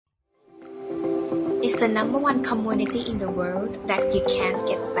is the number one commodity in the world that you can't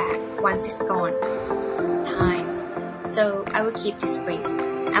get back once it's gone. Time. So I will keep this brief.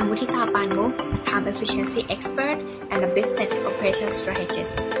 I'm Mudita Panmuk, a time efficiency expert and a business operations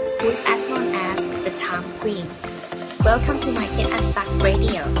strategist, who's as known as the Time Queen. Welcome to my Get Unstuck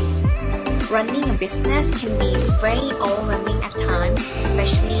Radio. Running a business can be very overwhelming at times,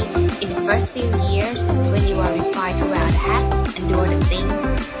 especially in the first few years when you are required to wear the hats and do all the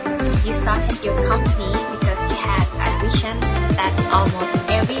things. You started your company because you had a vision that almost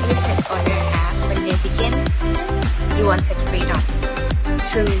every business owner has when they begin. You wanted freedom,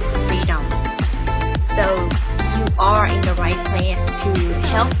 true freedom. So you are in the right place to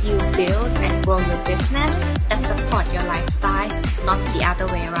help you build and grow your business that support your lifestyle, not the other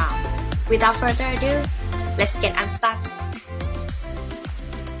way around. Without further ado, let's get unstuck.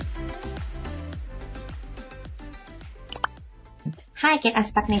 Hi, Get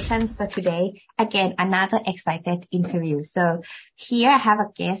Unstuck Nation. So today, again, another excited interview. So here I have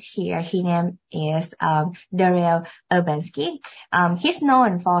a guest here. His name is Darrell Urbanski. He's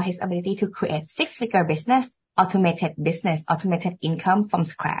known for his ability to create six-figure business, automated income from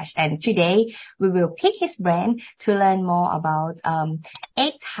scratch. And today we will pick his brain to learn more about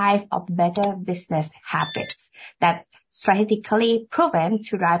 8 types of better business habits that strategically proven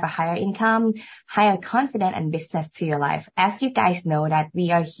to drive a higher income, higher confidence and business to your life. As you guys know that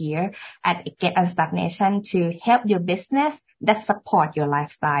we are here at Get Unstuck Nation to help your business that support your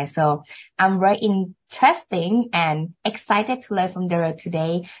lifestyle. So I'm very interesting and excited to learn from Darrell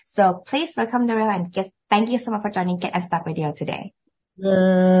today. So please welcome Darrell and thank you so much for joining Get Unstuck Radio today.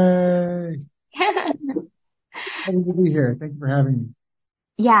 Yay! Happy to be here. Thank you for having me.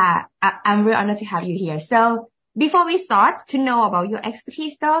 Yeah, I'm really honored to have you here. So before we start to know about your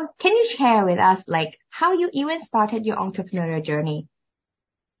expertise though, can you share with us like how you even started your entrepreneurial journey?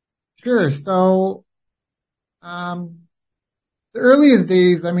 Sure. So, the earliest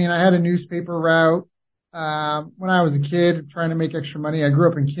days, I had a newspaper route, when I was a kid trying to make extra money. I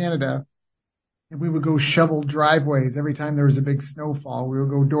grew up in Canada and we would go shovel driveways every time there was a big snowfall. We would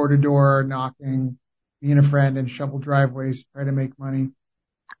go door to door knocking, being a friend and shovel driveways, try to make money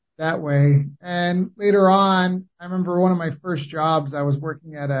that way. And later on, I remember one of my first jobs, I was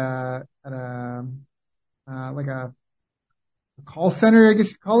working at a call center, I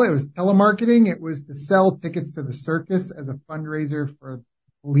guess you call it. It was telemarketing. It was to sell tickets to the circus as a fundraiser for a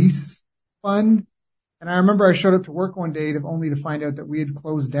police fund. And I remember I showed up to work one day only to find out that we had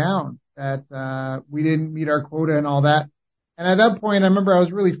closed down, that we didn't meet our quota and all that. And at that point, I remember I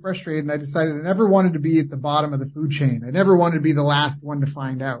was really frustrated and I decided I never wanted to be at the bottom of the food chain. I never wanted to be the last one to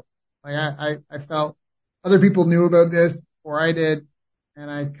find out. Like I felt other people knew about this before I did,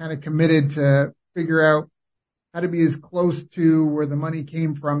 and I kind of committed to figure out how to be as close to where the money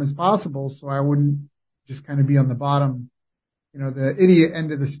came from as possible so I wouldn't just kind of be on the bottom, the idiot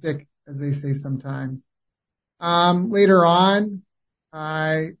end of the stick, as they say sometimes. Later on,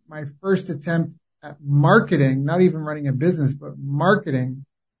 my first attempt at marketing, not even running a business, but marketing,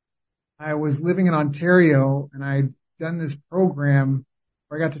 I was living in Ontario and I'd done this program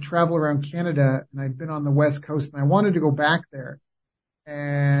where I got to travel around Canada and I'd been on the West Coast and I wanted to go back there.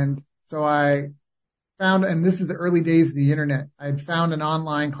 And so I found, and this is the early days of the internet, I'd found an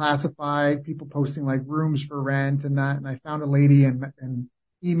online classified, people posting like rooms for rent and that, and I found a lady and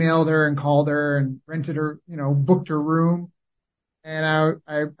emailed her and called her and rented her, booked her room. And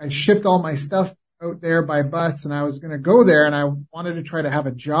I shipped all my stuff out there by bus and I was going to go there and I wanted to try to have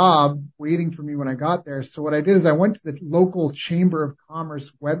a job waiting for me when I got there. So what I did is I went to the local Chamber of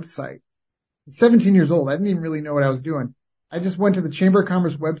Commerce website. I'm 17 years old. I didn't even really know what I was doing. I just went to the Chamber of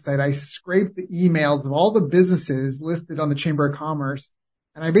Commerce website. I scraped the emails of all the businesses listed on the Chamber of Commerce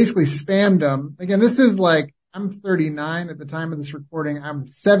and I basically spammed them. Again, this is like, I'm 39 at the time of this recording. I'm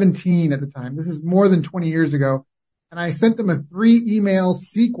 17 at the time. This is more than 20 years ago. And I sent them a 3 email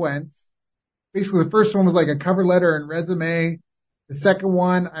sequence. Basically, the first one was like a cover letter and resume. The second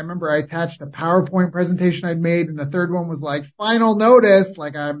one, I remember I attached a PowerPoint presentation I'd made. And the third one was like, final notice,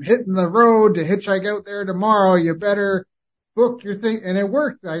 like I'm hitting the road to hitchhike out there tomorrow. You better book your thing. And it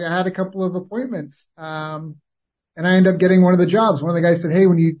worked. I had a couple of appointments. And I ended up getting one of the jobs. One of the guys said, hey,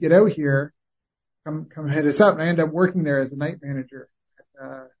 when you get out here, come hit us up. And I ended up working there as a night manager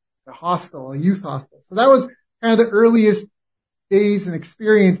at the hostel, a youth hostel. So that was kind of the earliest days and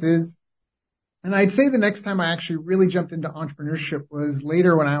experiences. And I'd say the next time I actually really jumped into entrepreneurship was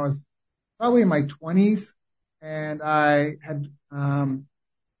later when I was probably in my 20s and I had gone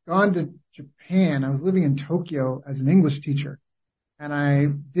to Japan. I was living in Tokyo as an English teacher and I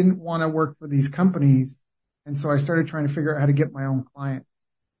didn't want to work for these companies. And so I started trying to figure out how to get my own client.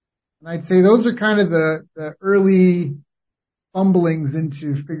 And I'd say those are kind of the early fumblings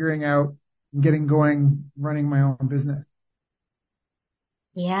into figuring out and getting going, running my own business.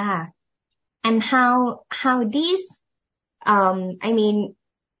 Yeah. And how these, I mean,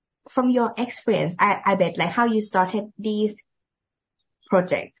 from your experience, I bet like how you started these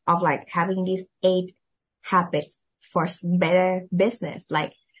project of like having these 8 habits for better business.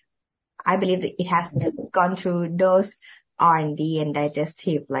 Like I believe that it has gone through those R&D and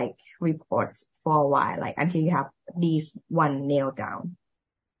digestive like reports for a while, like until you have these one nailed down.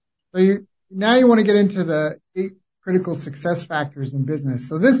 So now you want to get into the 8 critical success factors in business.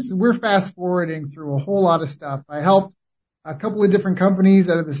 So we're fast forwarding through a whole lot of stuff. I helped a couple of different companies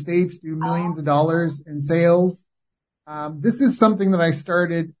out of the States do millions of dollars in sales. This is something that I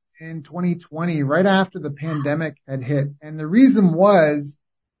started in 2020, right after the pandemic had hit. And the reason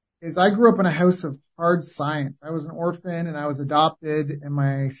is I grew up in a house of hard science. I was an orphan and I was adopted, and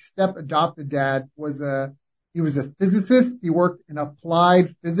my step adopted dad he was a physicist. He worked in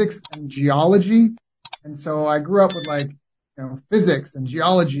applied physics and geology. And so I grew up with physics and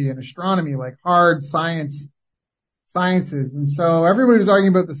geology and astronomy, like hard sciences. And so everybody was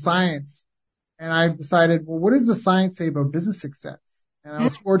arguing about the science. And I decided, well, what does the science say about business success? And I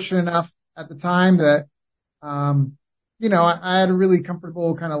was fortunate enough at the time that, I had a really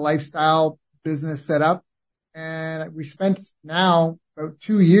comfortable kind of lifestyle business set up. And we spent now about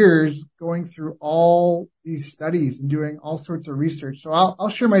 2 years going through all these studies and doing all sorts of research. So I'll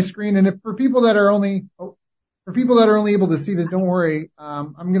share my screen. And for people that are only able to see this, don't worry.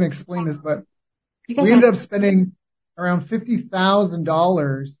 I'm going to explain this, but we ended up spending around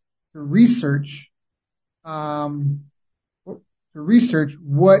 $50,000 to research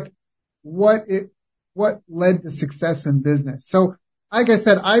what led to success in business. So like I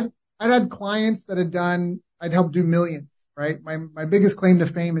said, I'd had clients that I'd helped do millions, right? My biggest claim to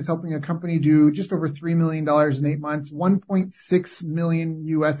fame is helping a company do just over $3 million in 8 months. 1.6 million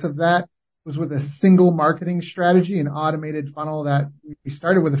US of that was with a single marketing strategy, an automated funnel that we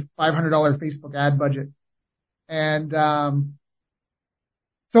started with a $500 Facebook ad budget. And,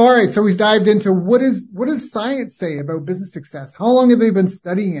 all right. So we dived into what does science say about business success? How long have they been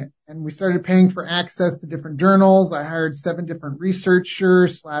studying it? And we started paying for access to different journals. I hired 7 different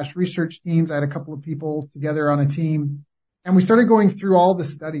researchers/research teams. I had a couple of people together on a team, and we started going through all the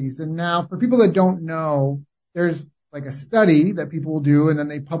studies. And now for people that don't know, there's like a study that people will do, and then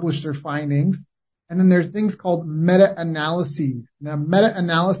they publish their findings. And then there's things called meta-analyses. Now,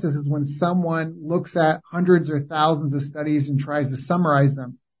 meta-analysis is when someone looks at hundreds or thousands of studies and tries to summarize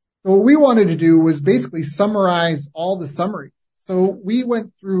them. So what we wanted to do was basically summarize all the summaries. So we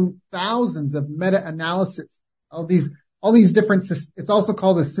went through thousands of meta-analysis, all these different, it's also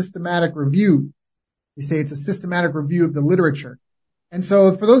called a systematic review. We say it's a systematic review of the literature. And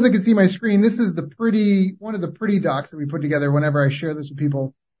so for those that can see my screen, this is one of the pretty docs that we put together whenever I share this with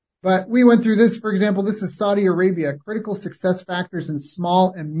people. But we went through this, for example, this is Saudi Arabia, critical success factors in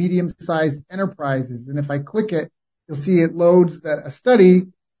small and medium-sized enterprises. And if I click it, you'll see it loads a study,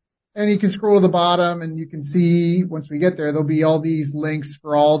 and you can scroll to the bottom and you can see once we get there, there'll be all these links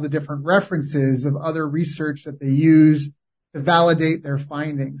for all the different references of other research that they use to validate their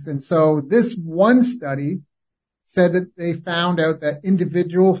findings. And so this one study said that they found out that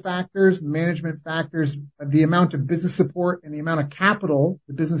individual factors, management factors, the amount of business support and the amount of capital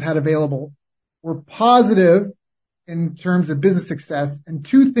the business had available were positive in terms of business success. And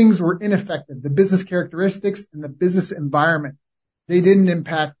 2 things were ineffective, the business characteristics and the business environment. They didn't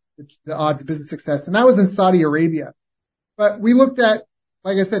impact the odds of business success. And that was in Saudi Arabia. But we looked at,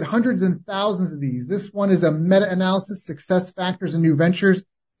 like I said, hundreds and thousands of these. This one is a meta-analysis, success factors and new ventures.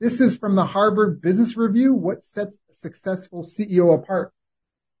 This is from the Harvard Business Review, what sets a successful CEO apart.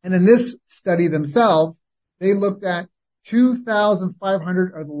 And in this study themselves, they looked at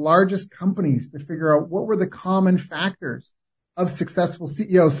 2,500 of the largest companies to figure out what were the common factors of successful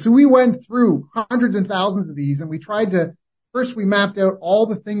CEOs. So we went through hundreds and thousands of these, and first we mapped out all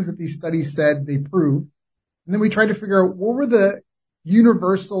the things that these studies said they proved. And then we tried to figure out what were the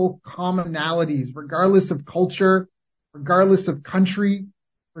universal commonalities, regardless of culture, regardless of country,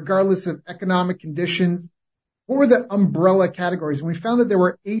 regardless of economic conditions. What were the umbrella categories? And we found that there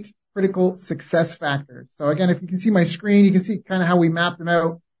were 8 critical success factors. So again, if you can see my screen, you can see kind of how we mapped them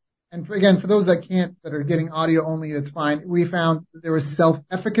out. And for those that are getting audio only, that's fine. We found that there was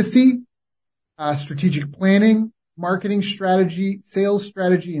self-efficacy, strategic planning, marketing strategy, sales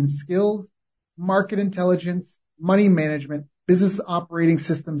strategy and skills, market intelligence, money management, business operating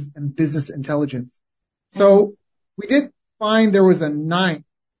systems, and business intelligence. So we did find there was a 9th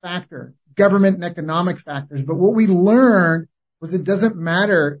factor, government and economic factors. But what we learned was it doesn't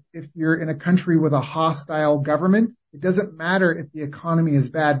matter if you're in a country with a hostile government. It doesn't matter if the economy is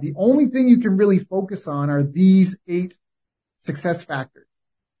bad. The only thing you can really focus on are these 8 success factors.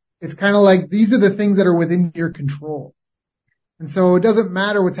 It's kind of like these are the things that are within your control. And so it doesn't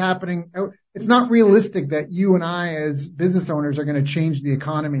matter what's happening. It's not realistic that you and I as business owners are going to change the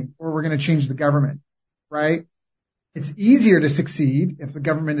economy or we're going to change the government, right? It's easier to succeed if the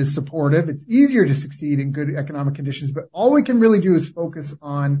government is supportive. It's easier to succeed in good economic conditions, but all we can really do is focus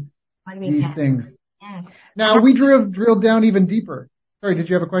on these things. Yeah. Now we drilled down even deeper. Sorry, did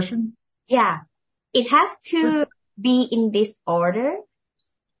you have a question? Yeah. It has to be in this order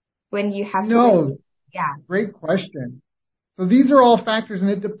when you have No. Yeah. Great question. So these are all factors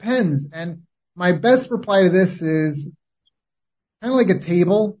and it depends. And my best reply to this is kind of like a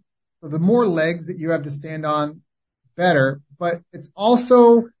table. So the more legs that you have to stand on, better. But it's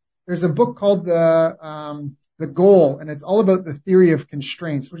also, there's a book called The Goal, and it's all about the theory of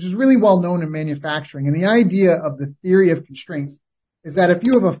constraints, which is really well known in manufacturing. And the idea of the theory of constraints is that if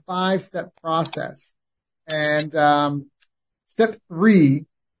you have a 5-step process and step 3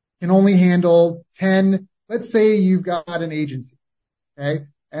 can only handle 10, let's say you've got an agency, okay?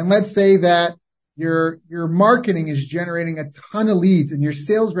 And let's say that your marketing is generating a ton of leads and your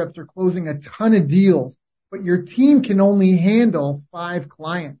sales reps are closing a ton of deals, but your team can only handle 5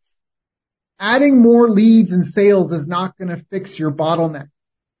 clients. Adding more leads and sales is not going to fix your bottleneck.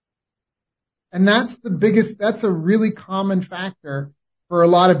 And that's a really common factor for a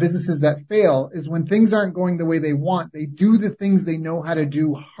lot of businesses that fail, is when things aren't going the way they want, they do the things they know how to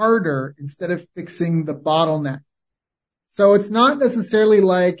do harder instead of fixing the bottleneck. So it's not necessarily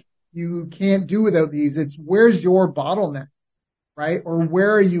like you can't do without these. It's where's your bottleneck, right? Or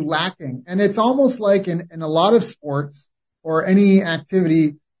where are you lacking? And it's almost like in a lot of sports or any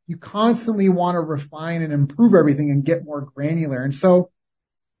activity, you constantly want to refine and improve everything and get more granular. And so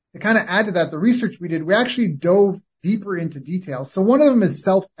to kind of add to that, the research we did, we actually dove deeper into details. So one of them is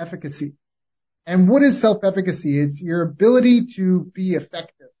self-efficacy. And what is self-efficacy? It's your ability to be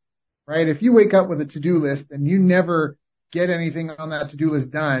effective, right? If you wake up with a to-do list and you never get anything on that to-do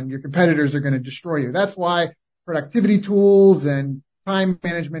list done, your competitors are going to destroy you. That's why productivity tools and time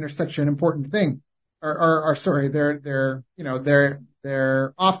management are such an important thing.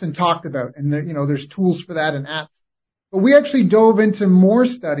 They're often talked about, and there's tools for that and apps. But we actually dove into more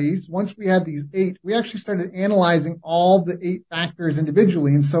studies. Once we had these 8, we actually started analyzing all the 8 factors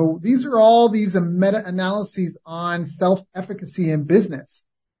individually. And so these are all these meta-analyses on self-efficacy in business.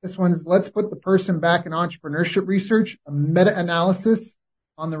 This one is let's put the person back in entrepreneurship research, a meta-analysis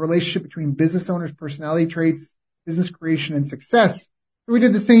on the relationship between business owners' personality traits, business creation, and success. So we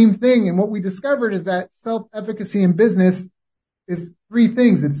did the same thing. And what we discovered is that self-efficacy in business is 3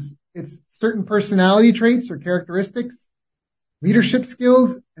 things. It's certain personality traits or characteristics, leadership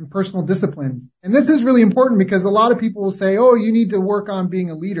skills, and personal disciplines. And this is really important because a lot of people will say, oh, you need to work on being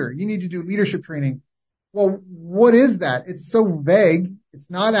a leader. You need to do leadership training. Well, what is that? It's so vague. It's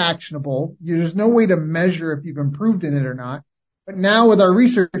not actionable. There's no way to measure if you've improved in it or not. But now with our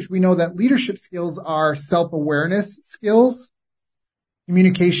research, we know that leadership skills are self-awareness skills,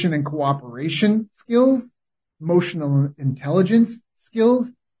 communication and cooperation skills, emotional intelligence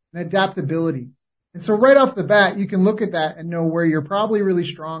skills, and adaptability. And so right off the bat, you can look at that and know where you're probably really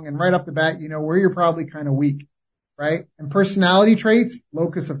strong. And right off the bat, you know where you're probably kind of weak, right? And personality traits,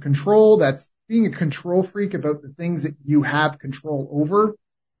 locus of control, that's being a control freak about the things that you have control over.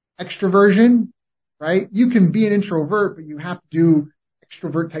 Extroversion, right? You can be an introvert, but you have to do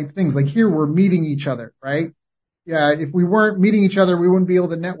extrovert type things. Like here, we're meeting each other, right? Yeah, if we weren't meeting each other, we wouldn't be able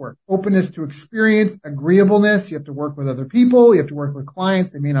to network. Openness to experience, agreeableness. You have to work with other people. You have to work with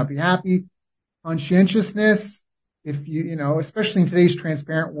clients. They may not be happy. Conscientiousness. If especially in today's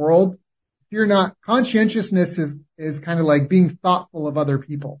transparent world, if you're not, conscientiousness is kind of like being thoughtful of other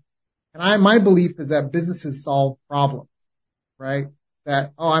people. And my belief is that businesses solve problems, right?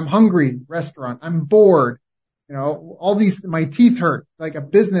 That, I'm hungry, restaurant. I'm bored. All these, my teeth hurt. Like a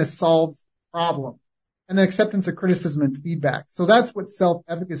business solves problems. And then acceptance of criticism and feedback. So that's what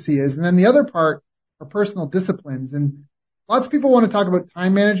self-efficacy is. And then the other part are personal disciplines. And lots of people want to talk about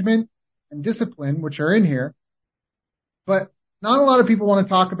time management and discipline, which are in here. But not a lot of people want to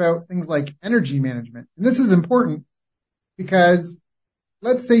talk about things like energy management. And this is important because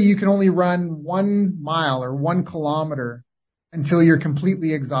let's say you can only run 1 mile or 1 kilometer until you're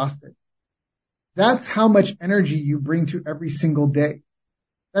completely exhausted. That's how much energy you bring to every single day.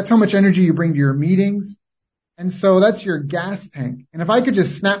 That's how much energy you bring to your meetings. And so that's your gas tank. And if I could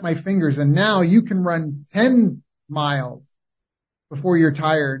just snap my fingers and now you can run 10 miles before you're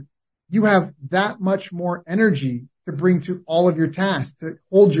tired, you have that much more energy to to bring to all of your tasks, to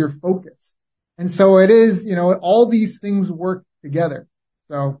hold your focus. And so it is, all these things work together.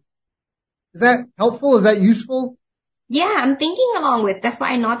 So is that helpful? Is that useful? Yeah, I'm thinking along with, that's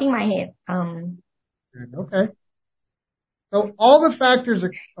why I'm nodding my head. Okay. So all the factors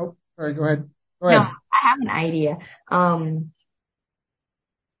are, oh, sorry, go ahead. Go ahead. No, I have an idea.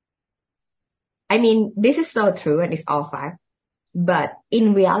 I mean, this is so true and it's all fact. But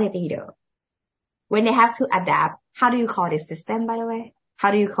in reality though, when they have to adapt, how do you call this system, by the way?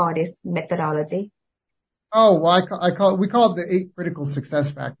 How do you call this methodology? Oh, well, we call it the 8 critical success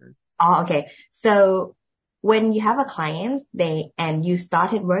factors. Oh, okay. So when you have a client, and you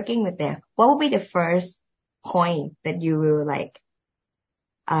started working with them, what would be the first point that you will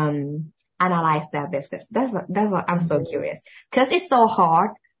analyze their business? That's what I'm so curious. Cause it's so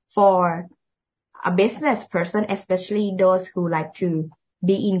hard for a business person, especially those who like to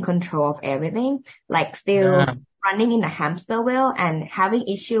be in control of everything, like still running in a hamster wheel and having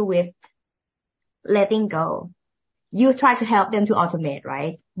issue with letting go. You try to help them to automate,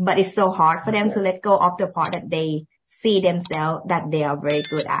 right? But it's so hard for them to let go of the part that they see themselves that they are very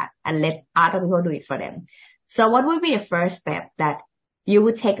good at and let other people do it for them. So what would be the first step that you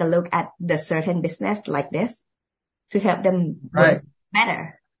would take a look at the certain business like this to help them work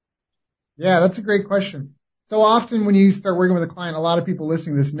better? Yeah, that's a great question. So often when you start working with a client, a lot of people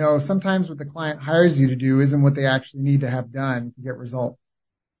listening to this know sometimes what the client hires you to do isn't what they actually need to have done to get results.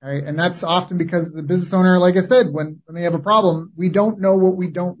 Right? And that's often because the business owner, like I said, when they have a problem, we don't know what we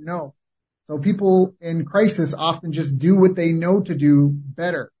don't know. So people in crisis often just do what they know to do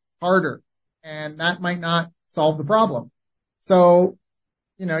better, harder, and that might not solve the problem. So,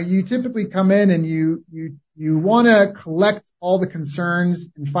 you typically come in and you want to collect all the concerns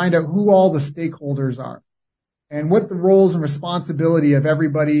and find out who all the stakeholders are and what the roles and responsibility of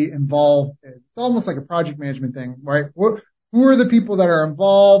everybody involved is. It's almost like a project management thing, right? Who are the people that are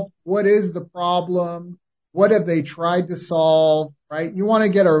involved? What is the problem? What have they tried to solve, right? You want to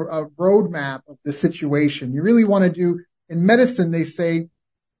get a roadmap of the situation. You really want to do, in medicine, they say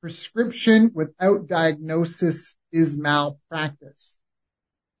prescription without diagnosis is malpractice.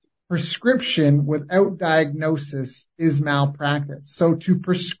 Prescription without diagnosis is malpractice. So to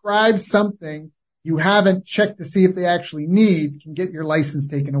prescribe something you haven't checked to see if they actually need can get your license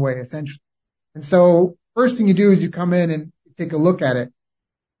taken away, essentially. And so first thing you do is you come in and take a look at it.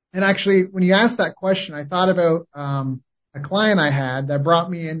 And actually, when you asked that question, I thought about a client I had that brought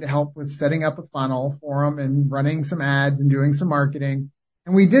me in to help with setting up a funnel for them and running some ads and doing some marketing.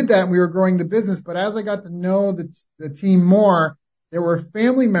 And we did that and we were growing the business. But as I got to know the team more, there were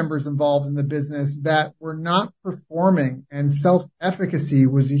family members involved in the business that were not performing, and self-efficacy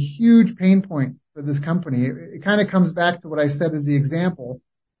was a huge pain point for this company. It kind of comes back to what I said as the example.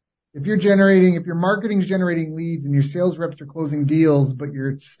 If your marketing is generating leads and your sales reps are closing deals, but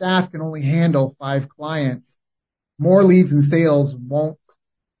your staff can only handle 5 clients, more leads and sales won't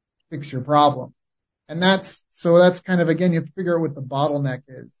fix your problem. And that's kind of, again, you have to figure out what the bottleneck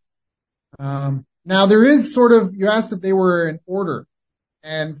is. Now there is you asked if they were in order,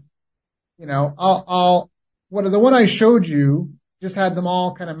 and, the one I showed you just had them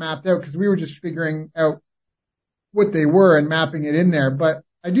all kind of mapped out because we were just figuring out what they were and mapping it in there. But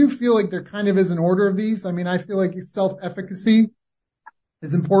I do feel like there kind of is an order of these. I mean, I feel like self-efficacy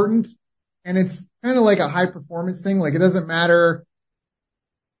is important, and it's kind of like a high performance thing. Like it doesn't matter,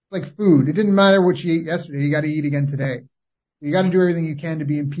 like food. It didn't matter what you ate yesterday. You got to eat again today. You got to do everything you can to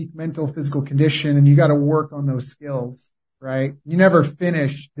be in peak mental, physical condition, and you got to work on those skills, right? You never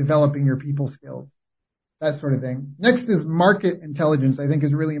finish developing your people skills, that sort of thing. Next is market intelligence, I think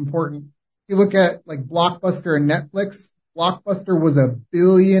is really important. You look at like Blockbuster and Netflix. Blockbuster was a $1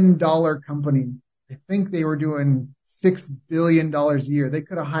 billion company. I think they were doing $6 billion a year. They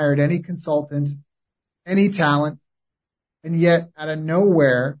could have hired any consultant, any talent, and yet out of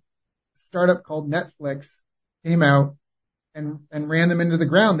nowhere, a startup called Netflix came out and ran them into the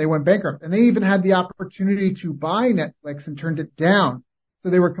ground. They went bankrupt. And they even had the opportunity to buy Netflix and turned it down. So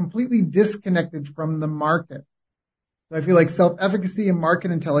they were completely disconnected from the market. So I feel like self-efficacy and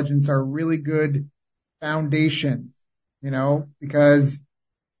market intelligence are really good foundations, because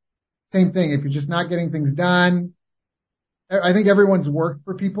same thing. If you're just not getting things done, I think everyone's worked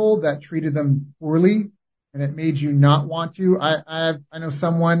for people that treated them poorly and it made you not want to. I know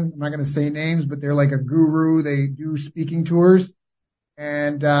someone, I'm not going to say names, but they're like a guru. They do speaking tours,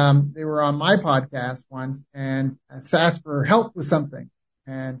 and they were on my podcast once and asked for help with something.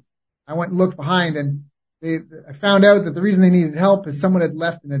 And I went and looked behind, and I found out that the reason they needed help is someone had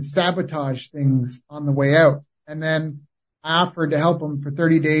left and had sabotaged things on the way out. And then I offered to help them for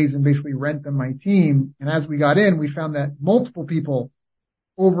 30 days and basically rent them my team. And as we got in, we found that multiple people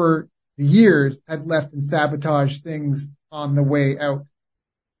over the years had left and sabotaged things on the way out.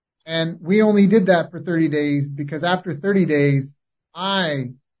 And we only did that for 30 days because after 30 days,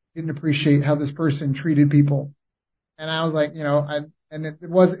 I didn't appreciate how this person treated people. And I was like, it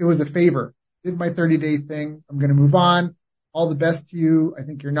was a favor. Did my 30-day thing. I'm going to move on. All the best to you. I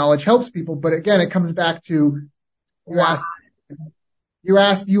think your knowledge helps people. But again, it comes back to you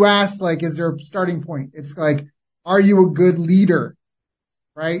asked like, is there a starting point? It's like, are you a good leader?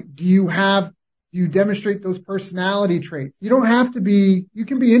 Right? Do you demonstrate those personality traits? You don't have to be, you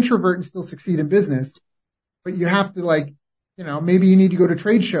can be introvert and still succeed in business, but you have to maybe you need to go to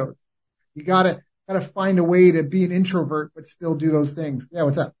trade shows. You gotta find a way to be an introvert, but still do those things. Yeah.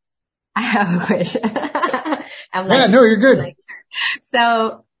 What's up? I have a question. No, you're good.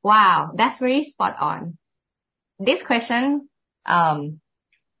 So, wow, that's very spot on. This question, I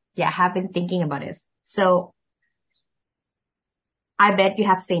have been thinking about this. So, I bet you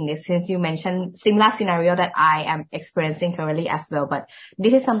have seen this since you mentioned similar scenario that I am experiencing currently as well. But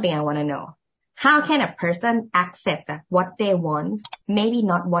this is something I want to know. How can a person accept that what they want, maybe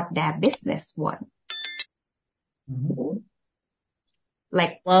not what their business wants? Mm-hmm.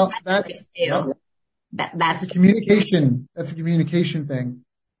 That's a communication. That's a communication thing.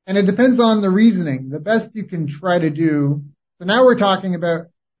 And it depends on the reasoning. The best you can try to do. So now we're talking about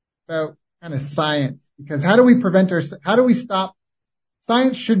kind of science, because how do we stop?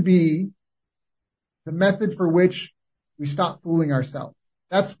 Science should be the method for which we stop fooling ourselves.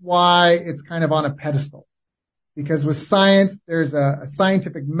 That's why it's kind of on a pedestal, because with science, there's a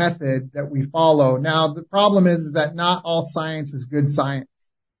scientific method that we follow. Now, the problem is that not all science is good science.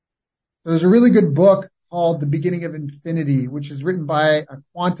 So there's a really good book called The Beginning of Infinity, which is written by a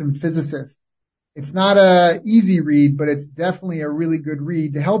quantum physicist. It's not a easy read, but it's definitely a really good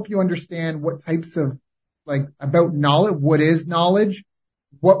read to help you understand what types of, about knowledge, what is knowledge,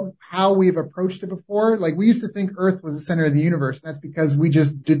 how we've approached it before. Like, we used to think Earth was the center of the universe. And that's because we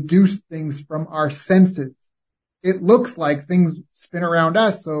just deduced things from our senses. It looks like things spin around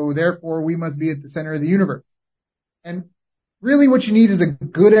us, so therefore we must be at the center of the universe. And really what you need is a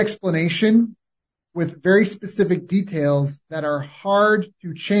good explanation with very specific details that are hard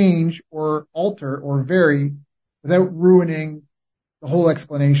to change or alter or vary without ruining the whole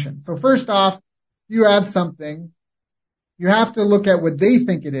explanation. So first off, you have something, you have to look at what they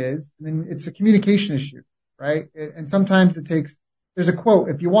think it is, and then it's a communication issue, right? And sometimes there's a quote,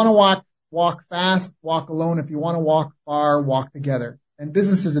 if you want to walk fast, walk alone. If you want to walk far, walk together. And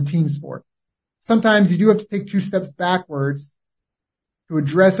business is a team sport. Sometimes you do have to take 2 steps backwards to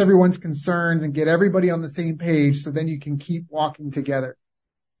address everyone's concerns and get everybody on the same page, so then you can keep walking together.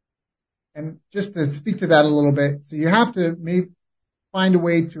 And just to speak to that a little bit, so you have to find a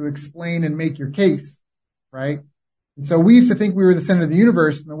way to explain and make your case, right? And so we used to think we were the center of the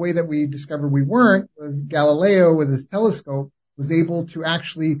universe, and the way that we discovered we weren't was Galileo with his telescope was able to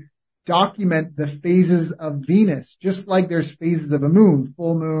actually document the phases of Venus, just like there's phases of a moon,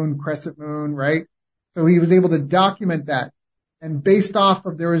 full moon, crescent moon, right? So he was able to document that. And based off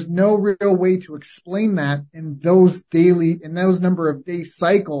of, there is no real way to explain that in those number of day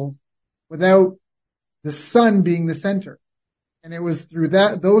cycles without the sun being the center. And it was through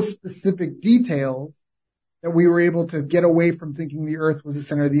those specific details that we were able to get away from thinking the Earth was the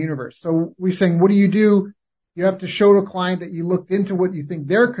center of the universe. So we're saying, what do? You have to show the client that you looked into what you think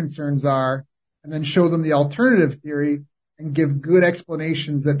their concerns are, and then show them the alternative theory and give good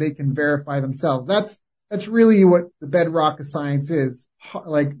explanations that they can verify themselves. That's really what the bedrock of science is.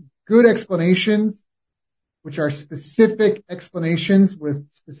 Like, good explanations, which are specific explanations with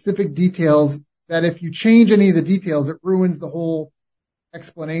specific details, that if you change any of the details, it ruins the whole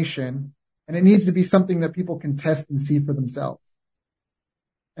explanation. And it needs to be something that people can test and see for themselves.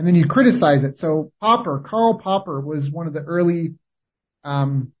 And then you criticize it. So Karl Popper was one of the early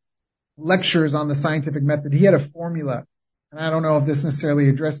lectures on the scientific method. He had a formula, and I don't know if this necessarily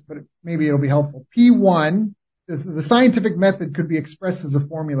addressed, but maybe it'll be helpful. P1, the scientific method could be expressed as a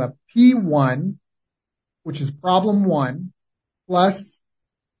formula. P1, which is problem 1, plus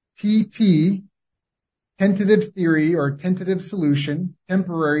TT, tentative theory or tentative solution,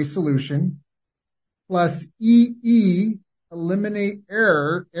 temporary solution, plus EE, eliminate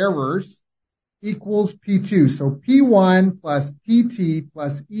errors, equals P2. So P1 plus TT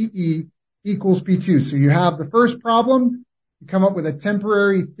plus EE equals P2. So you have the first problem, you come up with a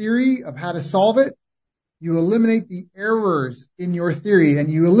temporary theory of how to solve it, you eliminate the errors in your theory, and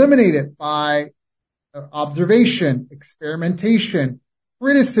you eliminate it by observation, experimentation,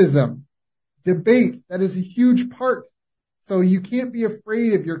 criticism, debate. That is a huge part So you can't be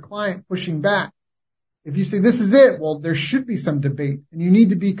afraid of your client pushing back. If you say, this is it, well, there should be some debate, and you need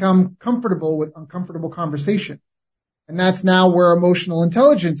to become comfortable with uncomfortable conversation. And that's now where emotional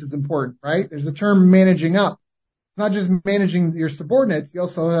intelligence is important, right? There's a term managing up. It's not just managing your subordinates. You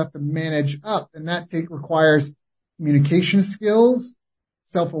also have to manage up, and that requires communication skills,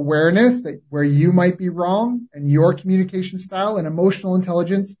 self-awareness that where you might be wrong and your communication style, and emotional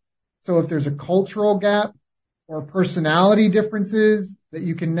intelligence. So if there's a cultural gap or personality differences, that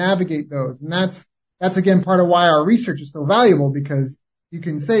you can navigate those. And that's again part of why our research is so valuable, because you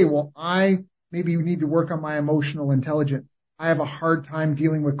can say, well, maybe need to work on my emotional intelligence. I have a hard time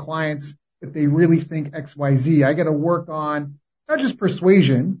dealing with clients if they really think XYZ. I got to work on not just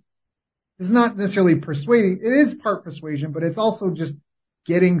persuasion. It's not necessarily persuading. It is part persuasion, but it's also just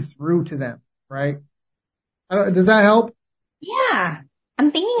getting through to them, right? Does that help? Yeah.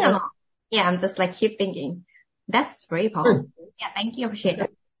 I'm thinking a lot. Yeah, I'm just like keep thinking. That's very powerful. Yeah, thank you. Appreciate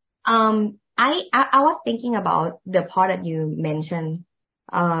it. I was thinking about the part that you mentioned.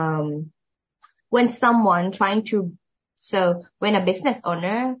 When when a business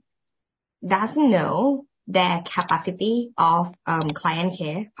owner doesn't know their capacity of client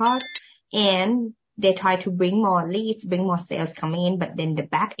care part, and they try to bring more leads, bring more sales coming in, but then the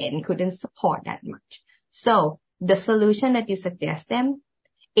back end couldn't support that much. So the solution that you suggest them,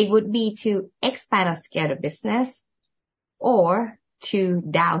 it would be to expand or scale the business, or to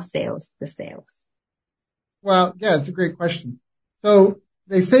down sales the sales. Well, yeah, it's a great question. So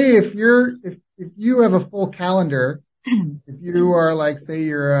they say if you have a full calendar, if you are like, say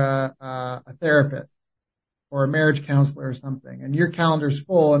you're a therapist or a marriage counselor or something, and your calendar's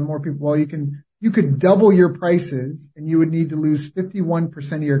full and more people, well, you could double your prices and you would need to lose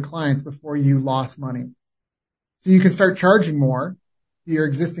 51% of your clients before you lost money. So you can start charging more to your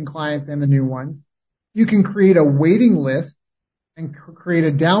existing clients and the new ones. You can create a waiting list and create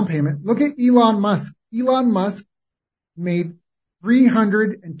a down payment. Look at Elon Musk. Elon Musk made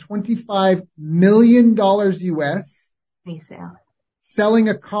 $325 million US selling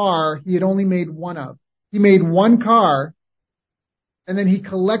a car he had only made one of. He made one car, and then he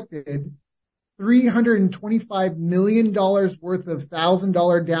collected $325 million worth of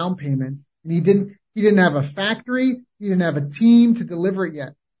 $1,000 down payments. And he didn't have a factory. He didn't have a team to deliver it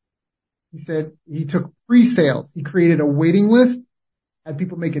yet. He said he took pre-sales. He created a waiting list, had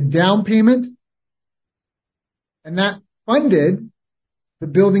people make a down payment, and that funded the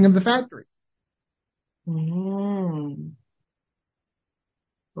building of the factory.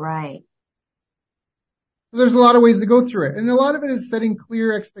 Right. So there's a lot of ways to go through it. And a lot of it is setting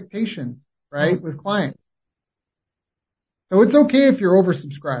clear expectations, right, with clients. So it's okay if you're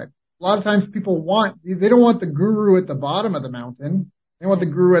oversubscribed. A lot of times people they don't want the guru at the bottom of the mountain. They want the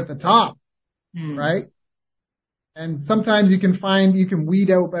guru at the top, right? And sometimes you can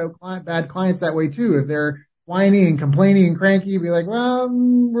weed out bad clients that way too. If they're whining and complaining and cranky, be like, well,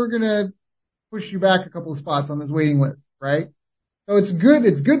 we're going to push you back a couple of spots on this waiting list, right? So it's good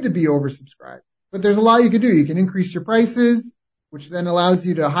to be oversubscribed, but there's a lot you can do. You can increase your prices, which then allows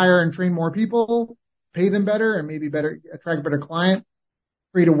you to hire and train more people, pay them better, and maybe attract a better client,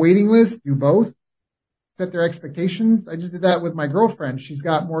 create a waiting list, do both, set their expectations. I just did that with my girlfriend. She's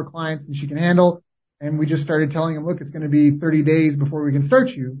got more clients than she can handle. And we just started telling them, look, it's going to be 30 days before we can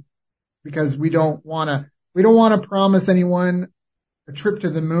start you, because we don't want to promise anyone a trip to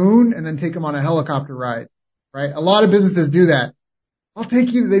the moon and then take them on a helicopter ride, right? A lot of businesses do that. I'll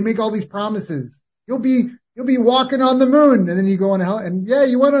take you. They make all these promises. You'll be walking on the moon, and then you go on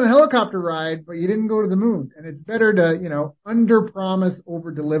you went on a helicopter ride, but you didn't go to the moon. And it's better to, under promise,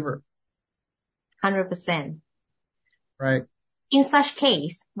 over deliver. 100%. Right. In such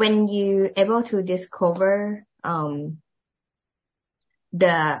case, when you able to discover,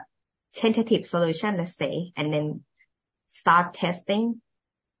 the tentative solution, let's say, and then start testing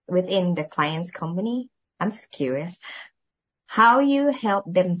within the client's company, I'm just curious, how you help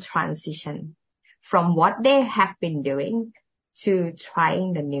them transition from what they have been doing to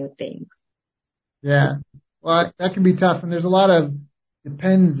trying the new things? Yeah. Well, that can be tough. And there's a lot of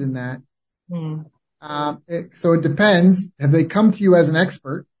depends in that. So it depends. Have they come to you as an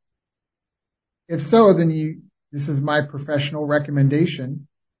expert? If so, then this is my professional recommendation.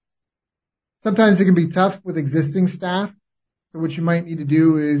 Sometimes it can be tough with existing staff. So what you might need to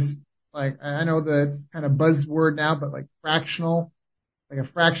do is, like, I know that it's kind of buzzword now, but like a fractional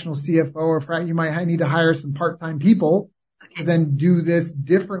CFO, or you might need to hire some part-time people to then do this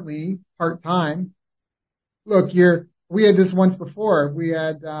differently part-time. Look, we had this once before.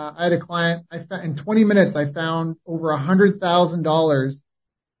 I had a client, in 20 minutes, I found over $100,000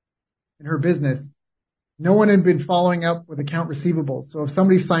 in her business, no one had been following up with account receivables. So if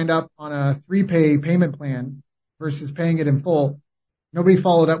somebody signed up on a 3-pay payment plan versus paying it in full, nobody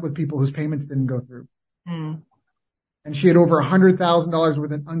followed up with people whose payments didn't go through. Mm. And she had over $100,000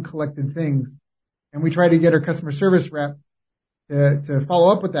 worth of uncollected things. And we tried to get her customer service rep to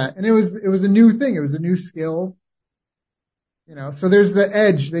follow up with that. And it was a new thing. It was a new skill. So there's the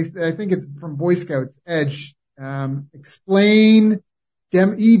EDGE. I think it's from Boy Scouts, EDGE. Explain,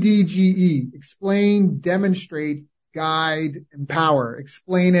 EDGE. Explain, demonstrate, guide, empower.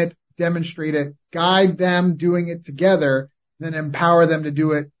 Explain it, demonstrate it, guide them doing it together, then empower them to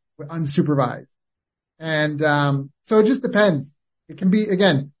do it unsupervised. And, so it just depends. It can be,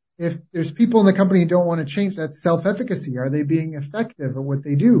 again, if there's people in the company who don't want to change, that's self-efficacy. Are they being effective at what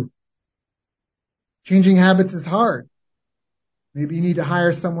they do? Changing habits is hard. Maybe you need to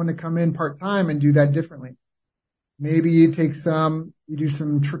hire someone to come in part-time and do that differently. Maybe you do some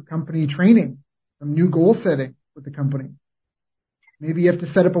company training, some new goal setting with the company. Maybe you have to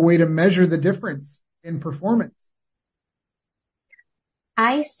set up a way to measure the difference in performance.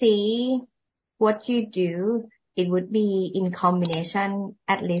 I see what you do. It would be in combination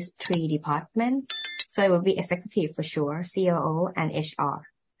at least 3 departments. So it would be executive for sure, COO and HR.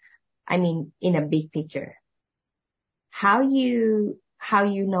 I mean, in a big picture. How you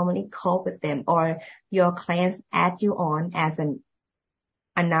normally cope with them, or your clients add you on as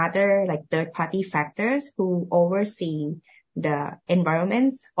another like third party factors who oversee the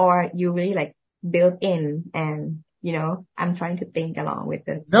environments, or you really like build in and, I'm trying to think along with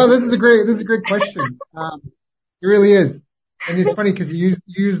this. No, this is a great question. It really is. And it's funny because you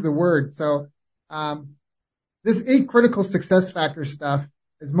use the word. So, this 8 critical success factor stuff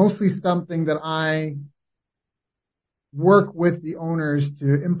is mostly something that I work with the owners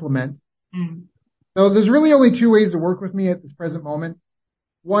to implement. Mm. So there's really only 2 ways to work with me at this present moment.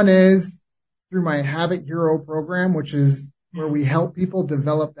 One is through my Habit Hero program, which is where we help people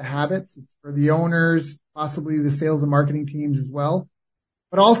develop the habits. It's for the owners, possibly the sales and marketing teams as well.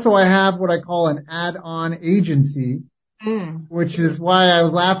 But also I have what I call an add-on agency, which is why I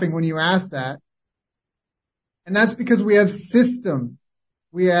was laughing when you asked that. And that's because we have systems.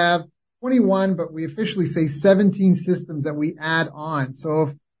 We have 21, but we officially say 17 systems that we add on. So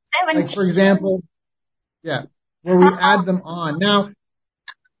if, like, for example, where we add them on. Now,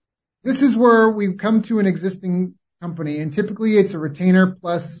 this is where we come to an existing company, and typically it's a retainer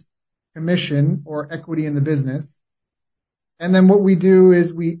plus commission or equity in the business. And then what we do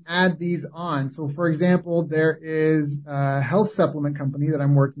is we add these on. So for example, there is a health supplement company that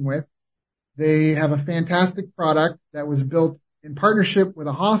I'm working with. They have a fantastic product that was built in partnership with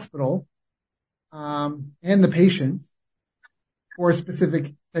a hospital, and the patients for a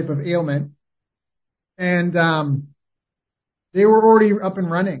specific type of ailment. And, they were already up and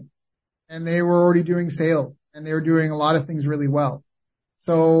running, and they were already doing sales, and they were doing a lot of things really well.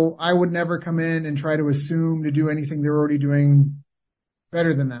 So I would never come in and try to assume to do anything they're already doing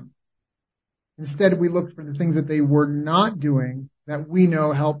better than them. Instead, we look for the things that they were not doing that we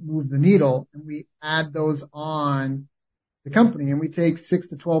know help move the needle, and we add those on the company, and we take 6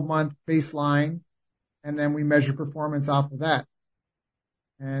 to 12 month baseline, and then we measure performance off of that.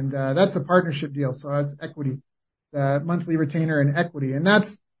 And, that's a partnership deal. So that's equity, the monthly retainer and equity. And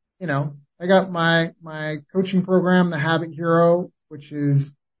that's, I got my coaching program, the Habit Hero, which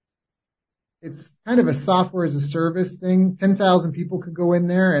is, it's kind of a software as a service thing. 10,000 people could go in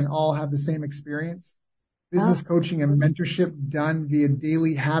there and all have the same experience. Business coaching and mentorship done via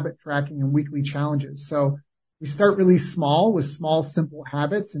daily habit tracking and weekly challenges. So we start really small with small, simple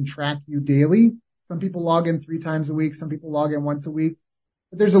habits and track you daily. Some people log in 3 times a week. Some people log in once a week.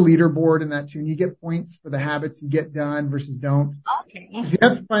 But there's a leaderboard in that too. And you get points for the habits you get done versus don't. Okay. Because you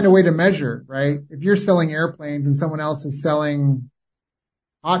have to find a way to measure, right? If you're selling airplanes and someone else is selling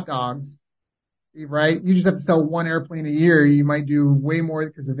hot dogs, right? You just have to sell 1 airplane a year. You might do way more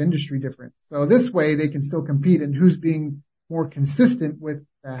because of industry difference. So this way they can still compete, and who's being more consistent with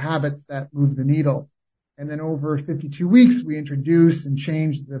the habits that move the needle. And then over 52 weeks, we introduce and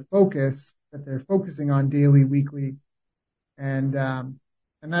change the focus that they're focusing on daily, weekly. And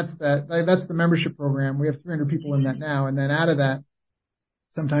that's the membership program. We have 300 people in that now. And then out of that,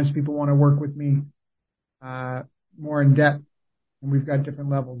 sometimes people want to work with me, more in depth, and we've got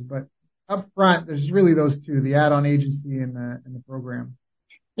different levels, but up front, there's really those 2, the add-on agency and the program.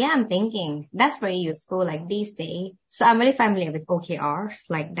 Yeah, I'm thinking that's very useful like these days. So I'm really familiar with OKR.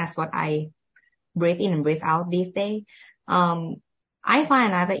 Like that's what I breathe in and breathe out these days. I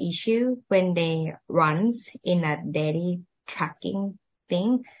find another issue when they runs in a daily tracking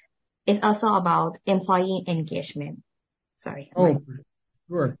thing. It's also about employee engagement. Sorry. Oh,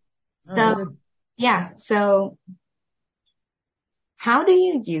 sure. So Yeah. So how do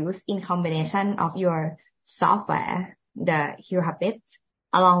you use in combination of your software, the Hero Habits,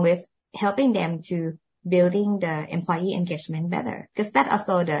 along with helping them to building the employee engagement better? Because that's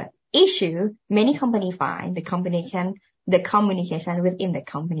also the issue many company find, the communication within the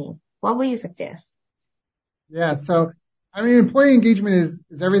company. What would you suggest? Yeah. So, I mean, employee engagement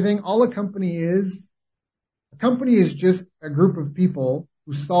is everything. All a company is just a group of people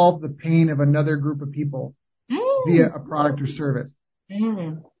who solve the pain of another group of people via a product or service,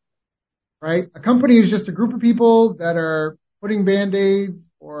 right? A company is just a group of people that are putting Band-Aids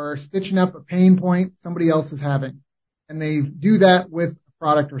or stitching up a pain point somebody else is having. And they do that with a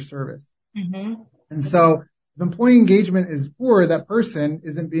product or service. And so if employee engagement is poor, that person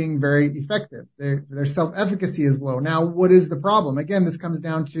isn't being very effective. Their self-efficacy is low. Now, what is the problem? Again, this comes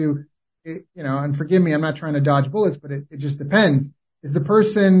down to, and forgive me, I'm not trying to dodge bullets, but it just depends. Is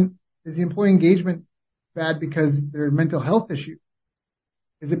the employee engagement bad because they're mental health issues?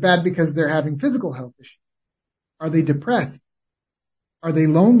 Is it bad because they're having physical health issues? Are they depressed? Are they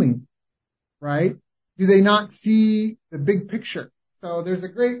lonely? Right? Do they not see the big picture? So there's a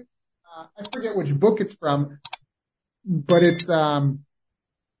great, I forget which book it's from, but it's, sometimes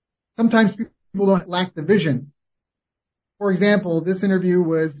people don't lack the vision. For example, this interview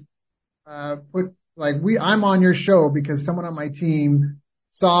was, I'm on your show because someone on my team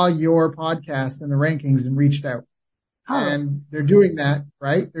saw your podcast in the rankings and reached out. Oh. And they're doing that,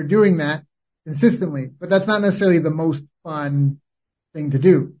 right? They're doing that consistently, but that's not necessarily the most fun thing to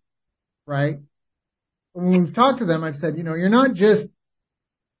do, right? But when we've talked to them, I've said, you're not just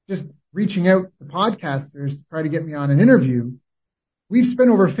reaching out to podcasters to try to get me on an interview. We've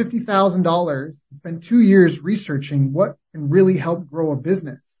spent over $50,000 and spent 2 years researching what can really help grow a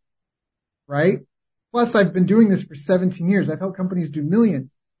business, right? Plus, I've been doing this for 17 years. I've helped companies do millions.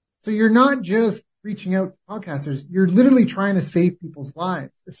 So you're not just reaching out to podcasters. You're literally trying to save people's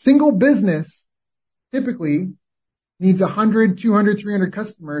lives. A single business typically needs 100, 200, 300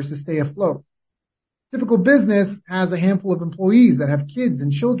 customers to stay afloat. Typical business has a handful of employees that have kids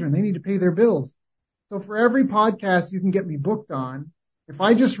and children. They need to pay their bills. So for every podcast you can get me booked on, if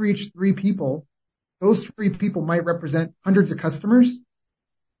I just reach 3 people, those 3 people might represent hundreds of customers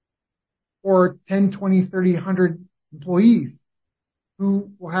or 10, 20, 30, 100 employees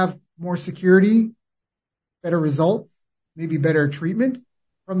who will have more security, better results, maybe better treatment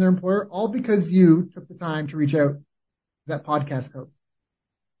from their employer, all because you took the time to reach out to that podcast host.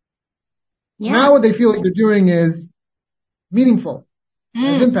 Yeah. Now what they feel like they're doing is meaningful,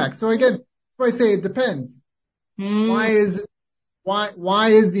 has impact. So again, that's why I say it depends. Why is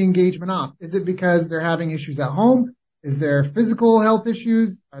the engagement off? Is it because they're having issues at home? Is there physical health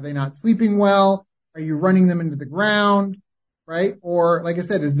issues? Are they not sleeping well? Are you running them into the ground? Right? Or like I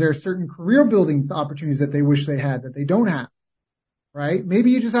said, is there certain career building opportunities that they wish they had that they don't have? Right? Maybe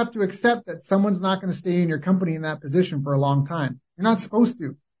you just have to accept that someone's not going to stay in your company in that position for a long time. You're not supposed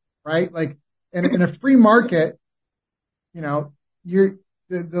to, right? Like in a free market, the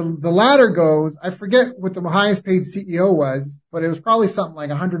ladder goes, I forget what the highest paid CEO was, but it was probably something like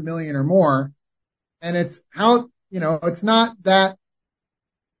 100 million or more. And it's how, it's not that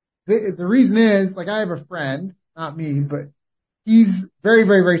the reason is, like, I have a friend, not me, but he's very,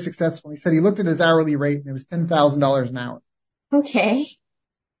 very, very successful. He said he looked at his hourly rate and it was $10,000 an hour. Okay.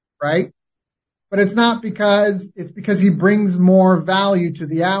 Right? But it's because he brings more value to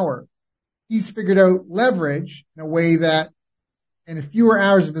the hour. He's figured out leverage in a way that in a fewer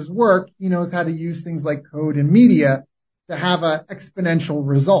hours of his work, he knows how to use things like code and media to have an exponential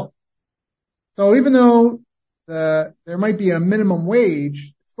result. So even though there might be a minimum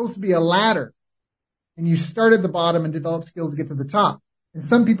wage, it's supposed to be a ladder. And you start at the bottom and develop skills to get to the top. And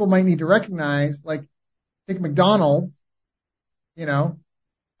some people might need to recognize, like, take McDonald's,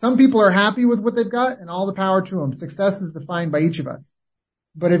 some people are happy with what they've got and all the power to them. Success is defined by each of us.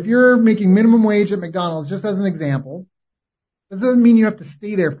 But if you're making minimum wage at McDonald's, just as an example, that doesn't mean you have to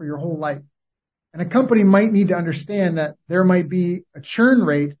stay there for your whole life. And a company might need to understand that there might be a churn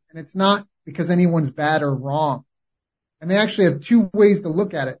rate, and it's not because anyone's bad or wrong. And they actually have 2 ways to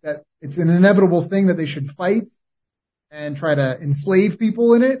look at it, that it's an inevitable thing that they should fight and try to enslave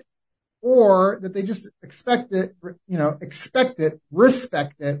people in it, or that they just expect it, respect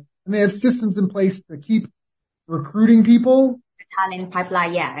it, and they have systems in place to keep recruiting people. The talent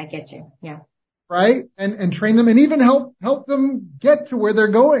pipeline, yeah, I get you. Yeah. Right? And train them and even help them get to where they're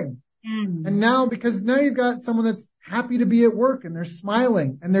going. And now, because now you've got someone that's happy to be at work and they're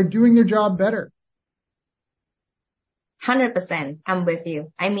smiling and they're doing their job better. 100%. I'm with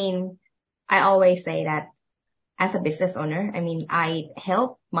you. I mean, I always say that as a business owner, I mean, I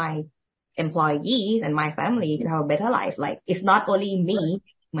help my employees and my family to have a better life. Like it's not only me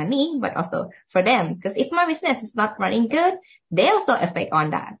money, but also for them. Because if my business is not running good, they also affect on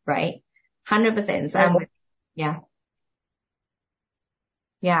that, right? 100%. So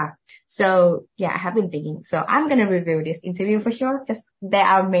So I have been thinking. So I'm going to review this interview for sure because there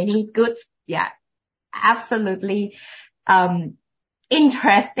are many good, absolutely,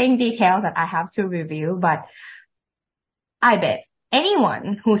 interesting details that I have to review. But I bet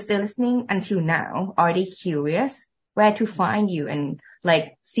anyone who's still listening until now already curious where to find you and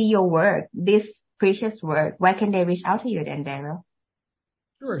like see your work, this precious work. Where can they reach out to you then, Daryl?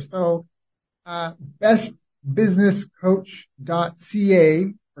 Sure. So,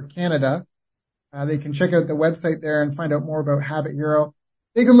 bestbusinesscoach.ca for Canada. They can check out the website there and find out more about Habit Hero.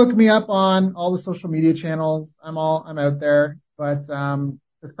 They can look me up on all the social media channels. I'm out there, but,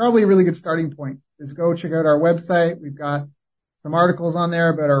 it's probably a really good starting point is go check out our website. We've got some articles on there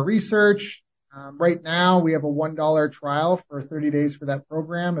about our research. Right now we have a $1 trial for 30 days for that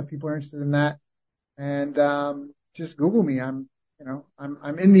program if people are interested in that. And, just Google me. I'm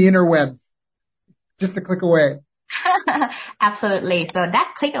in the interwebs. Just a click away. Absolutely. So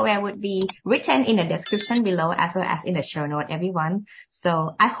that click away would be written in the description below as well as in the show note, everyone.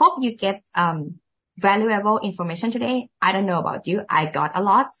 So I hope you get, valuable information today. I don't know about you. I got a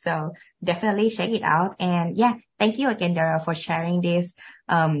lot. So definitely check it out. And thank you again, Daryl, for sharing this,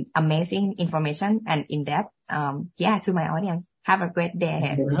 amazing information and in depth, to my audience. Have a great day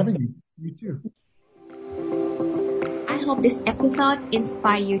ahead. Thanks for having me. You too. I hope this episode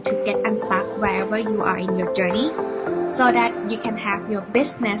inspires you to get unstuck wherever you are in your journey so that you can have your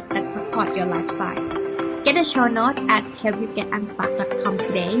business that support your lifestyle. Get a show note at helpyougetunstuck.com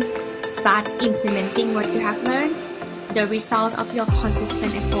today. Start implementing what you have learned. The result of your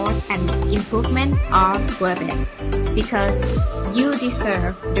consistent effort and improvement are worth it because you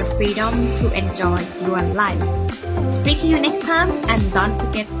deserve the freedom to enjoy your life. Speak to you next time and don't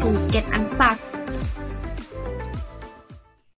forget to get unstuck.